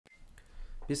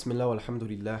بسم الله والحمد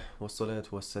لله والصلاة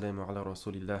والسلام على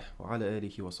رسول الله وعلى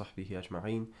آله وصحبه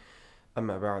أجمعين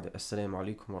أما بعد السلام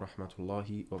عليكم ورحمة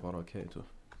الله وبركاته.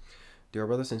 Dear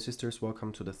brothers and sisters,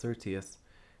 welcome to the 30th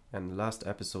and last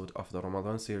episode of the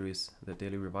Ramadan series, the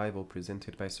Daily Revival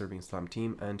presented by Serving Islam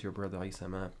team and your brother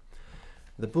Isama.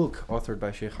 The book authored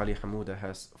by Sheikh Ali Hamouda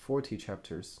has 40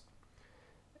 chapters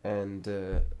and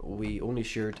we only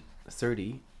shared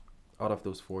 30 out of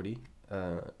those 40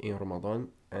 in Ramadan,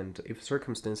 and if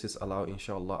circumstances allow,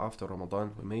 inshallah, after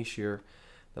Ramadan we may share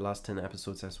the last 10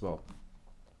 episodes as well.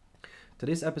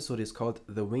 Today's episode is called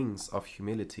The Wings of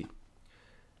Humility.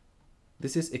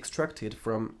 This is extracted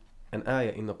from an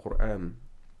ayah in the Quran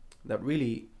that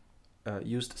really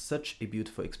used such a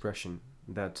beautiful expression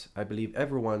that I believe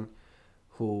everyone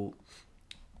who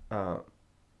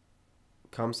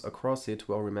comes across it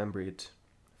will remember it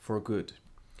for good.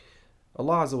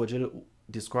 Allah Azza wa Jalla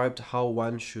described how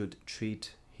one should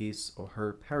treat his or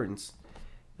her parents,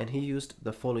 and he used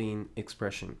the following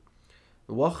expression: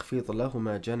 وَاخْفِضْ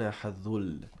لَهُمَا جَنَاحَ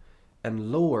الذُّلِّ,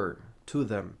 and lower to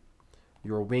them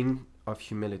your wing of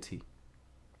humility.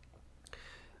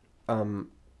 In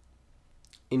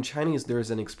Chinese there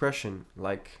is an expression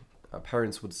like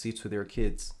parents would say to their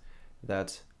kids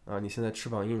that 你现在翅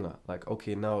膀硬了, like,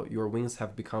 okay, now your wings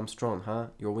have become strong, huh?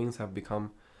 Your wings have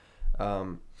become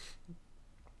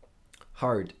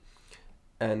hard,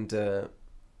 and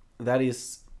that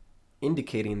is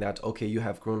indicating that, okay, you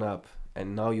have grown up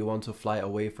and now you want to fly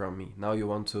away from me. Now you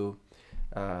want to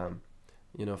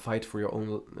fight for your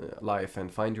own life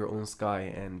and find your own sky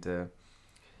and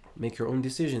make your own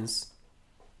decisions.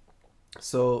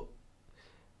 So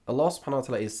Allah subhanahu wa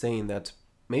ta'ala is saying that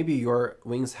maybe your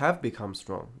wings have become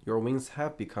strong, your wings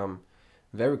have become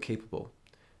very capable,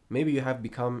 maybe you have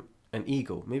become an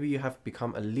eagle, maybe you have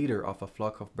become a leader of a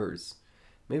flock of birds,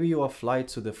 maybe you will fly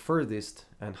to the furthest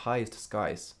and highest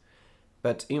skies,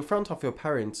 but in front of your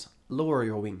parents, lower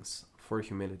your wings for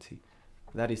humility.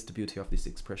 That is the beauty of this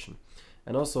expression.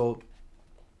 And also,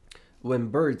 when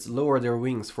birds lower their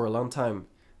wings for a long time,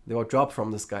 they will drop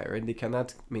from the sky, right? They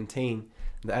cannot maintain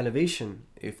the elevation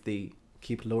if they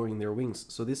keep lowering their wings.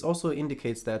 So this also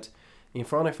indicates that in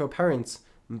front of your parents,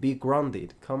 be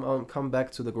grounded, come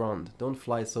back to the ground. Don't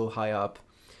fly so high up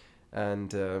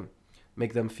and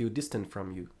make them feel distant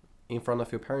from you. In front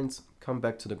of your parents, come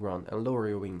back to the ground and lower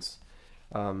your wings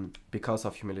because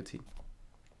of humility.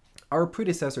 Our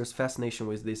predecessors' fascination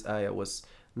with this ayah was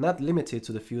not limited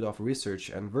to the field of research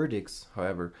and verdicts,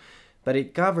 however, but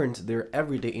it governed their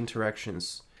everyday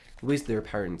interactions with their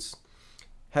parents,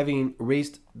 having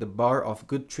raised the bar of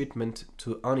good treatment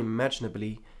to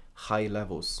unimaginably high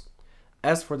levels.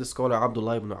 As for the scholar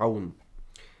Abdullah ibn Aoun,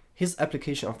 his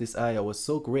application of this ayah was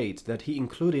so great that he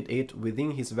included it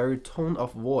within his very tone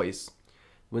of voice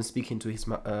when speaking to his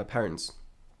parents.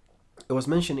 It was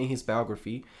mentioned in his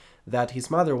biography that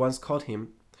his mother once called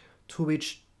him, to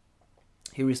which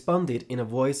he responded in a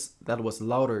voice that was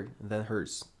louder than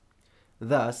hers.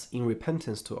 Thus, in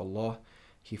repentance to Allah,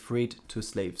 he freed 2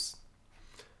 slaves.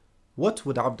 What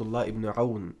would Abdullah ibn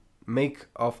Aoun make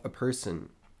of a person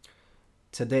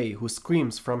today who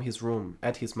screams from his room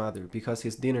at his mother because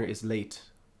his dinner is late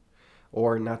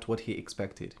or not what he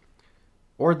expected?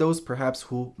 Or those perhaps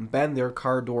who bang their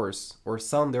car doors or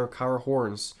sound their car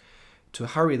horns to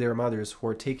hurry their mothers who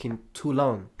are taking too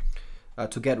long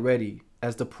to get ready,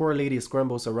 as the poor lady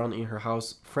scrambles around in her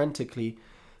house frantically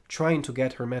trying to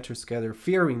get her matters together,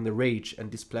 fearing the rage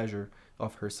and displeasure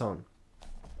of her son.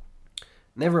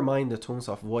 Never mind the tones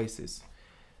of voices.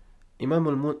 Imam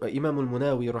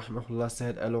al-Munawi rahimahullah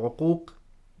said, "Al-uquq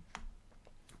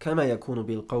كما يكون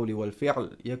بالقول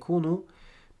والفعل يكون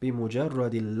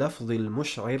بمجرد اللفظ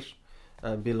المشعر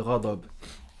بالغضب."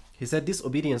 He said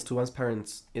disobedience to one's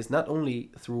parents is not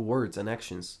only through words and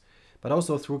actions, but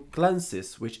also through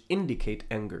glances which indicate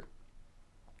anger.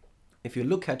 If you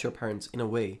look at your parents in a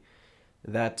way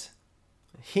that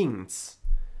hints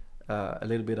a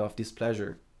little bit of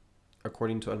displeasure,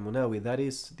 according to Al-Munawi, that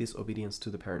is disobedience to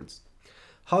the parents.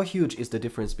 How huge is the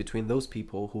difference between those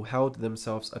people who held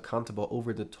themselves accountable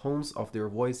over the tones of their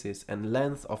voices and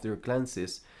length of their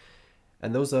glances,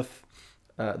 and those of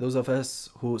us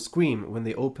who scream when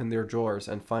they open their drawers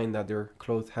and find that their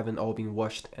clothes haven't all been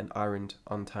washed and ironed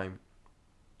on time.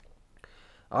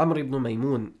 Amr ibn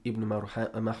Maymun ibn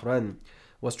Mahran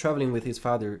was traveling with his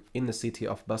father in the city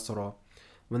of Basra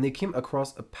when they came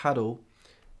across a puddle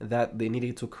that they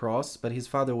needed to cross, but his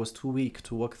father was too weak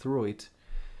to walk through it.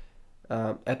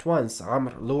 At once,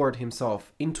 Amr lowered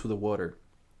himself into the water,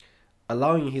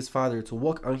 allowing his father to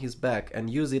walk on his back and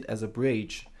use it as a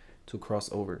bridge to cross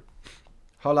over.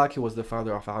 How lucky was the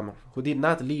father of Amr, who did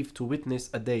not live to witness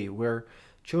a day where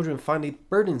children find it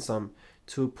burdensome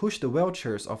to push the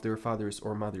wheelchairs of their fathers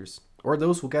or mothers, or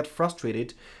those who get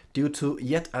frustrated due to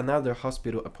yet another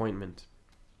hospital appointment,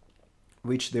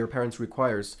 which their parents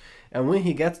requires. And when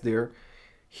he gets there,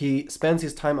 he spends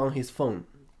his time on his phone,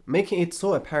 making it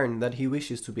so apparent that he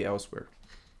wishes to be elsewhere.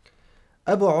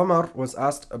 Abu Omar was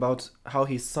asked about how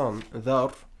his son,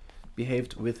 Dhar,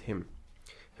 behaved with him.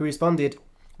 He responded,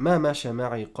 ما مشى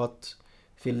معي قط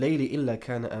في الليل إلا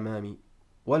كان أمامي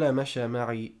ولا مشى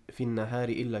معي في النهار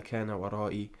إلا كان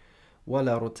ورائي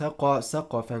ولا ارتقى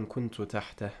سقفا كنت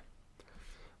تحته.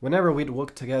 Whenever we'd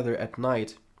walk together at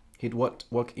night, he'd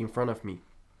walk in front of me.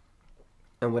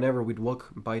 And whenever we'd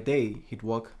walk by day, he'd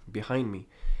walk behind me.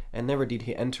 And never did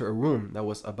he enter a room that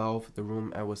was above the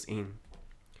room I was in.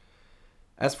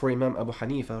 As for Imam Abu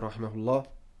Hanifa, rahimahullah,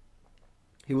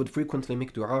 he would frequently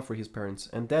make dua for his parents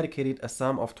and dedicated a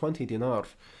sum of 20 dinar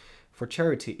for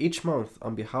charity each month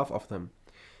on behalf of them.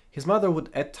 His mother would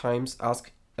at times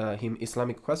ask him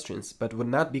Islamic questions, but would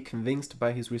not be convinced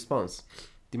by his response,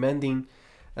 demanding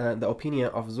the opinion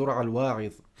of Zura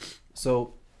al-Wa'idh.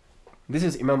 So this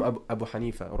is Imam Abu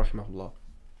Hanifa, rahimahullah,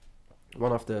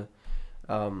 one of the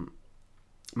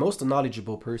most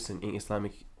knowledgeable person in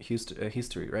Islamic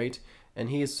history, right? And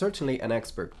he is certainly an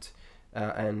expert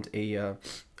and a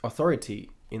authority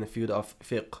in the field of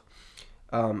fiqh.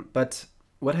 But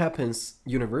what happens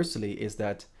universally is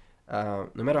that no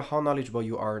matter how knowledgeable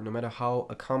you are, no matter how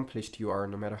accomplished you are,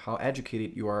 no matter how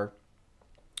educated you are,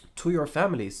 to your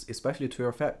families, especially to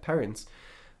your parents,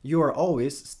 you are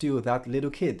always still that little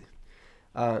kid.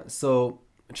 So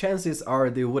chances are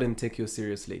they wouldn't take you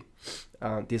seriously,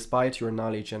 despite your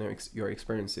knowledge and your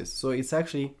experiences. So it's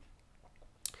actually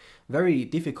very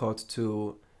difficult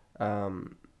to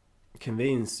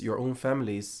convince your own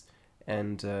families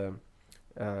and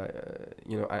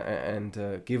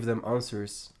give them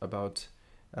answers about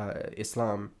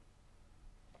Islam.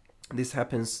 This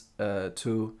happens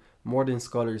to modern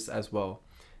scholars as well,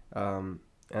 and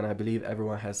I believe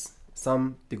everyone has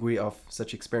some degree of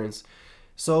such experience.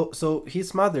 So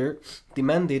his mother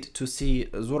demanded to see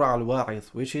Zura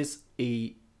al-Wa'idh, which is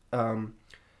a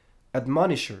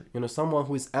admonisher, someone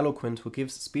who is eloquent, who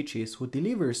gives speeches, who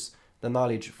delivers the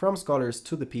knowledge from scholars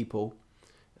to the people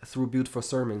through beautiful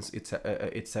sermons,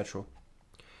 etc.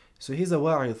 So he's a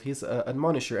wa'idh, he's an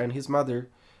admonisher, and his mother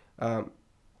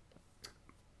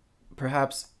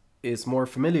perhaps is more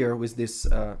familiar with this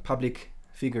public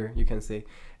figure, you can say,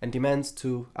 and demands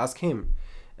to ask him.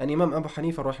 And Imam Abu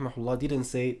Hanifa rahimahullah didn't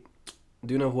say,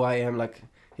 do you know who I am? Like,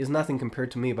 he's nothing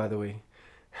compared to me, by the way.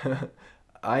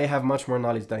 I have much more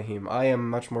knowledge than him. I am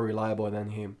much more reliable than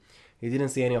him. He didn't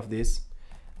say any of this.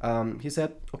 He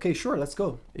said, okay, sure, let's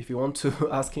go. If you want to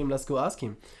ask him, let's go ask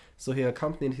him. So he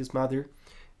accompanied his mother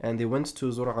and they went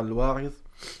to Zura al-Wa'idh.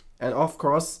 And of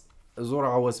course,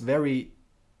 Zura was very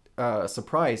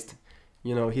surprised.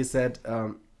 He said,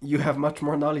 you have much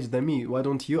more knowledge than me. Why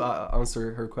don't you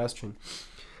answer her question?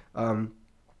 Abu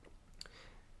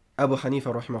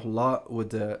Hanifa rahimahullah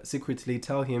would secretly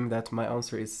tell him that my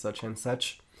answer is such and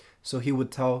such. So he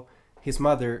would tell his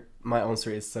mother, my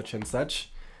answer is such and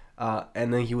such.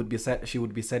 And then she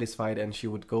would be satisfied and she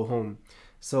would go home.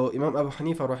 So Imam Abu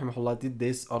Hanifa rahimahullah did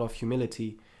this out of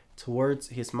humility towards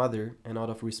his mother and out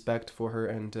of respect for her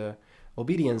and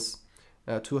obedience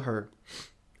to her.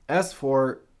 As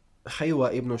for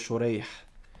Haywa ibn Shurayh,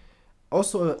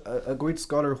 also a great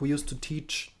scholar who used to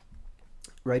teach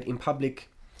right in public,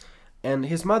 and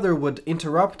his mother would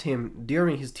interrupt him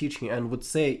during his teaching and would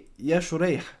say, Ya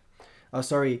Shurayh,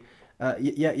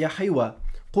 Ya Haywa,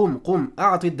 قم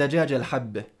أعطي الدجاج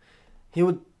الحب. He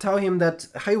would tell him that,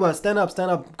 Haywa, stand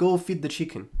up, go feed the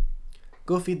chicken.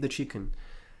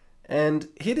 And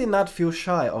he did not feel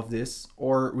shy of this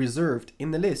or reserved in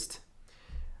the list,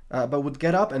 but would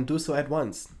get up and do so at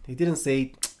once. He didn't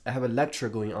say, I have a lecture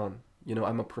going on.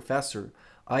 I'm a professor.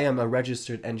 I am a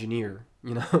registered engineer.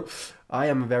 I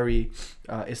am very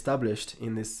established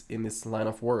in this line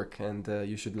of work, and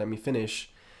you should let me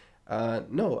finish.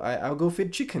 No, I'll go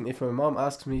feed chicken if my mom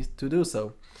asks me to do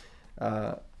so.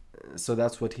 So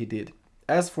that's what he did.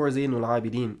 As for Zainul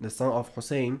Abidin, the son of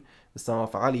Hussein, the son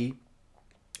of Ali,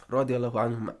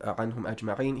 radiallahu anhum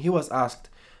ajma'in, he was asked,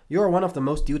 you are one of the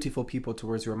most dutiful people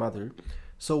towards your mother,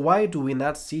 so why do we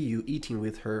not see you eating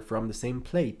with her from the same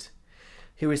plate?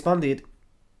 He responded,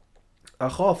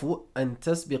 أخاف أن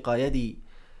تسبق يدي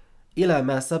إلى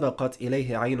ما سبقت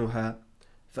إليه عينها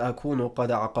فأكون قد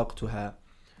عققتها.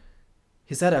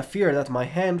 He said, I fear that my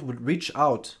hand would reach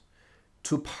out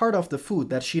to part of the food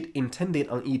that she'd intended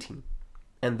on eating,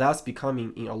 and thus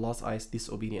becoming in Allah's eyes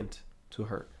disobedient to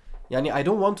her. I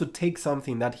don't want to take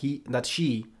something that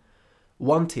she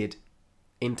wanted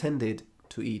intended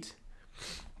to eat.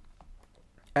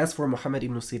 As for Muhammad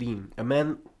ibn Sirin, a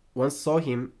man once saw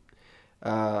him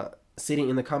sitting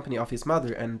in the company of his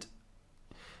mother and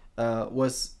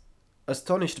was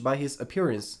astonished by his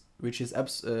appearance, which is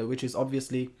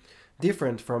obviously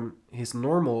different from his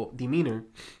normal demeanor.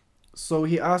 So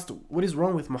he asked, "What is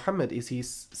wrong with Muhammad? Is he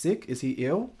sick? Is he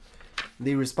ill?"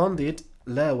 They responded,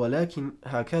 "لا ولكن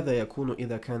هكذا يكون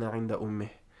إذا كان عند أمه."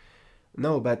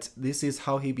 No, but this is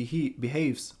how he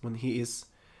behaves when he is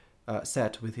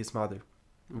sat with his mother.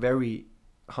 Very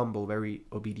humble, very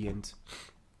obedient.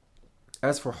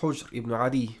 As for Hujr ibn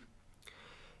Adi,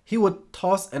 he would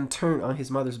toss and turn on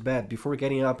his mother's bed before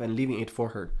getting up and leaving it for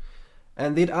her.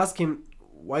 And they'd ask him,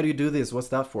 "Why do you do this? What's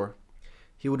that for?"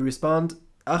 He would respond,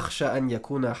 أخشى أن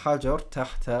يكون حجر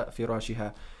تحت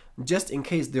فراشها. Just in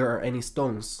case there are any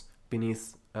stones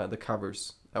beneath the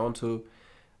covers. I want to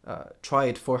try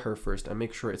it for her first and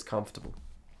make sure it's comfortable.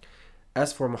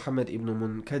 As for Muhammad ibn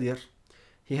Munkadir,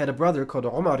 he had a brother called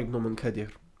Umar ibn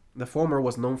Munkadir. The former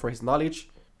was known for his knowledge,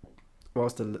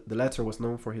 whilst the latter was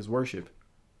known for his worship.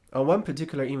 On one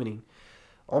particular evening,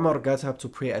 Umar got up to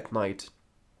pray at night,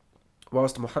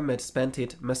 whilst Muhammad spent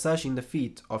it massaging the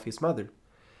feet of his mother.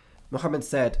 Muhammad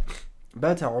said,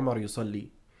 بات عمر يصلي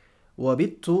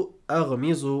وبت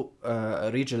أغمز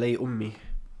رجلي أمي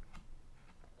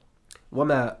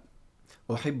وما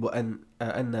أحب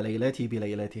أن ليلتي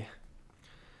بليلته.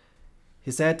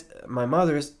 He said, my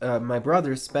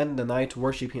brothers spent the night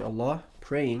worshipping Allah,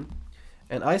 praying,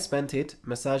 and I spent it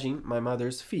massaging my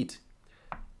mother's feet,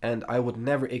 and I would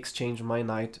never exchange my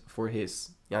night for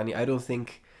his. Yani, I don't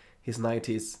think his night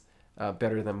is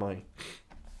better than mine.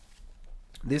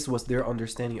 This was their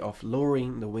understanding of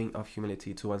lowering the wing of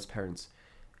humility to one's parents.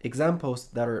 Examples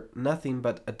that are nothing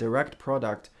but a direct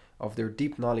product of their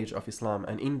deep knowledge of Islam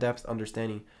and in-depth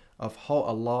understanding of how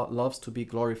Allah loves to be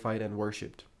glorified and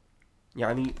worshipped.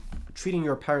 Yani, treating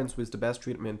your parents with the best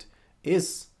treatment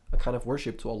is a kind of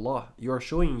worship to Allah. You are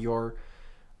showing your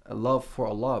love for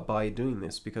Allah by doing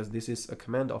this, because this is a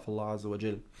command of Allah Azza wa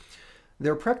Jal.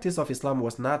 Their practice of Islam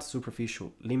was not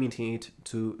superficial, limiting it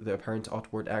to the apparent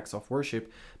outward acts of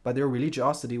worship, but their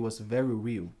religiosity was very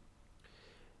real.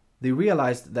 They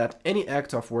realized that any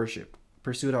act of worship,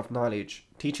 pursuit of knowledge,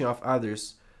 teaching of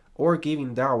others, or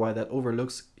giving da'wah that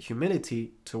overlooks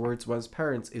humility towards one's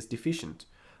parents is deficient,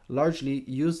 largely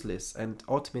useless, and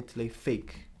ultimately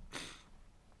fake.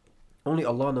 Only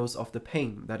Allah knows of the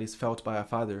pain that is felt by a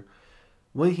father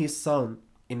when his son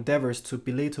endeavors to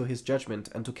belittle his judgment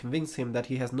and to convince him that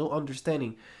he has no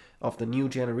understanding of the new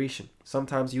generation,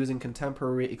 sometimes using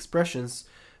contemporary expressions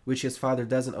which his father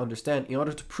doesn't understand in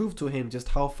order to prove to him just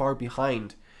how far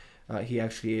behind he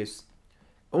actually is.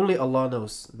 Only Allah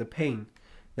knows the pain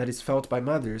that is felt by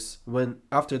mothers when,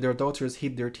 after their daughters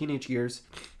hit their teenage years,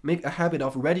 make a habit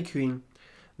of ridiculing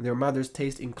their mother's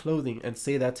taste in clothing and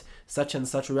say that such and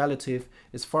such relative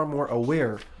is far more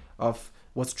aware of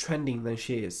what's trending than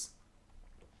she is.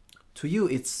 To you,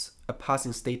 it's a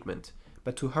passing statement,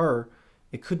 but to her,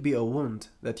 it could be a wound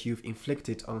that you've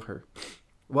inflicted on her.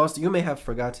 Whilst you may have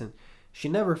forgotten, she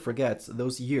never forgets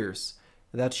those years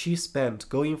that she spent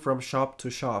going from shop to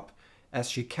shop as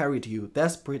she carried you,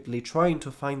 desperately trying to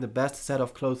find the best set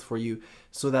of clothes for you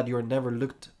so that you're never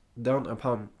looked down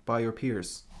upon by your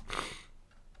peers.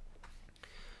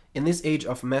 In this age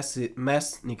of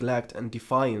mass neglect and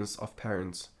defiance of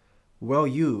parents, will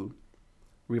you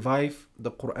revive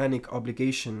the Quranic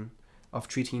obligation of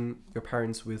treating your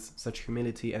parents with such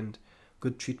humility and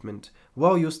good treatment?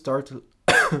 Will you start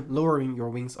lowering your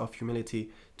wings of humility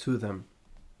to them?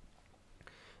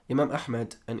 Imam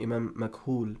Ahmad and Imam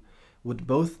Makhul would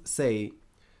both say,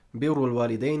 بِرُّ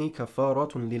الْوَالِدَيْنِ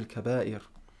كَفَارَةٌ لِلْكَبَائِرِ.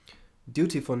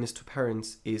 Dutifulness to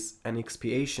parents is an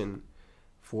expiation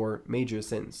for major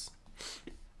sins.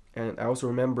 And I also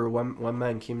remember one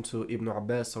man came to Ibn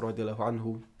Abbas radiallahu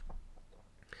anhu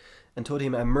and told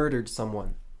him, I murdered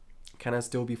someone. Can I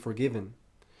still be forgiven?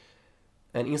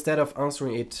 And instead of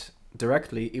answering it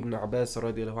directly, Ibn Abbas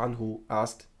radiallahu anhu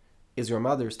asked, is your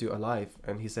mother still alive?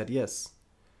 And he said, yes.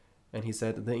 And he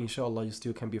said, then inshallah you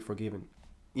still can be forgiven.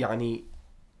 Yani,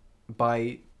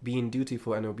 by being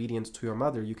dutiful and obedient to your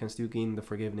mother, you can still gain the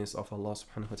forgiveness of Allah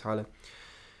subhanahu wa ta'ala.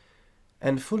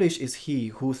 And foolish is he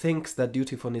who thinks that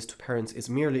dutifulness to parents is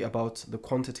merely about the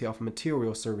quantity of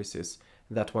material services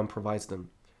that one provides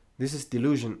them. This is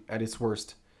delusion at its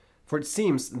worst. For it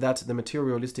seems that the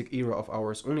materialistic era of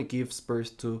ours only gives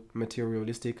birth to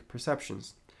materialistic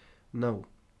perceptions. No.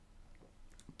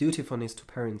 Dutifulness to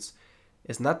parents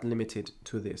is not limited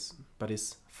to this, but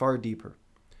is far deeper.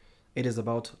 It is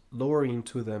about lowering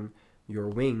to them your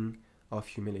wing of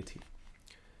humility.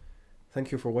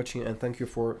 Thank you for watching, and thank you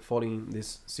for following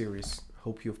this series.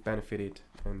 Hope you've benefited.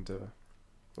 And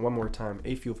one more time,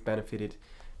 if you've benefited,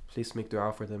 please make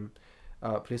dua for them.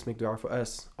 Please make dua for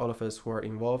us, all of us who are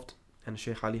involved, and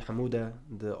Sheikh Ali Hamouda,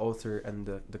 the author and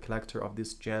the collector of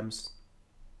these gems.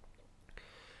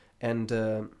 And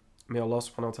may Allah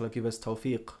subhanahu wa ta'ala give us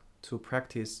tawfiq to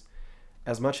practice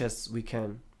as much as we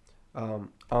can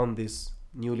on this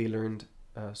newly learned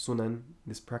sunan,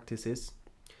 these practices.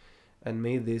 And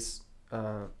may these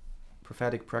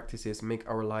prophetic practices make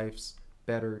our lives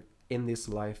better in this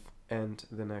life and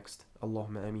the next.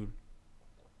 Allahumma ameen.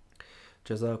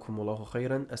 جزاكم الله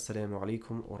خيرا. السلام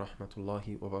عليكم ورحمة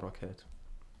الله وبركاته.